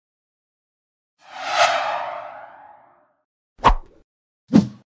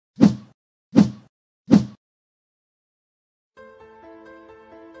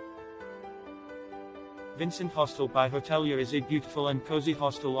Vincent Hostel by Hotelier is a beautiful and cozy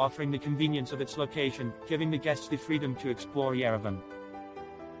hostel offering the convenience of its location, giving the guests the freedom to explore Yerevan.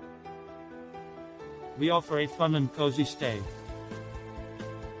 We offer a fun and cozy stay.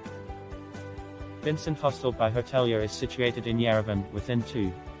 Vincent Hostel by Hotelier is situated in Yerevan, within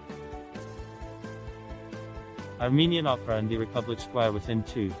 2. Armenian Opera and the Republic Square within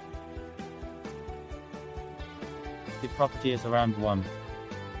 2. The property is around 1.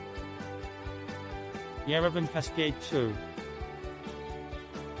 Yerevan Cascade 2.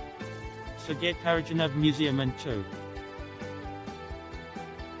 Sergei Parajanov Museum and 2.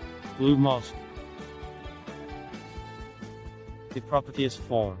 Blue Mosque. The property is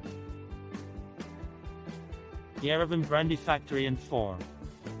 4. Yerevan Brandy Factory and 4.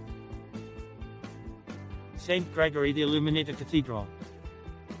 St. Gregory the Illuminator Cathedral.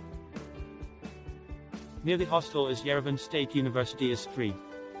 Near the hostel is Yerevan State University is 3.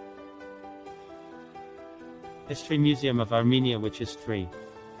 History Museum of Armenia which is 3.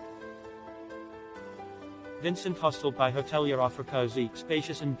 Vincent Hostel by Hotelier offer cozy,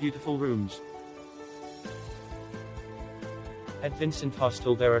 spacious and beautiful rooms. At Vincent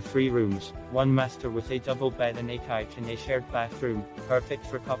Hostel there are 3 rooms, 1 master with a double bed and a couch and a shared bathroom, perfect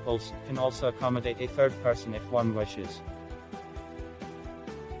for couples, can also accommodate a 3rd person if one wishes.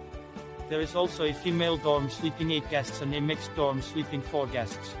 There is also a female dorm sleeping 8 guests and a mixed dorm sleeping 4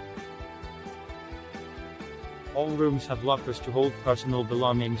 guests. All rooms have lockers to hold personal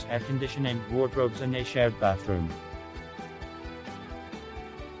belongings, air conditioning, wardrobes and a shared bathroom.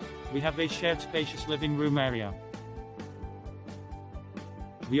 We have a shared spacious living room area.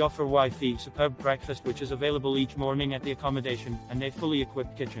 We offer Wi-Fi, superb breakfast which is available each morning at the accommodation, and a fully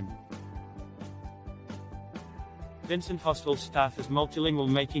equipped kitchen. Vincent Hostel staff is multilingual,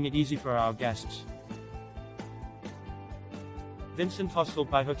 making it easy for our guests. Vincent Hostel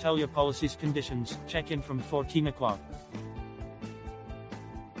by Hotelier Policies Conditions, check-in from 14 o'clock.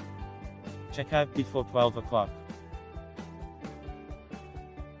 Check-out before 12 o'clock.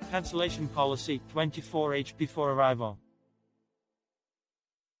 Cancellation policy, 24h before arrival.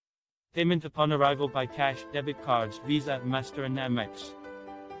 Payment upon arrival by cash, debit cards, Visa, Master and Amex.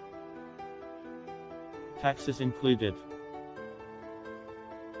 Taxes included.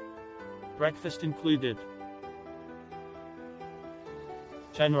 Breakfast included.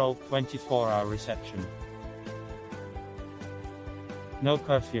 General, 24-hour reception. No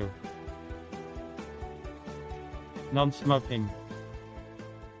curfew. Non-smoking.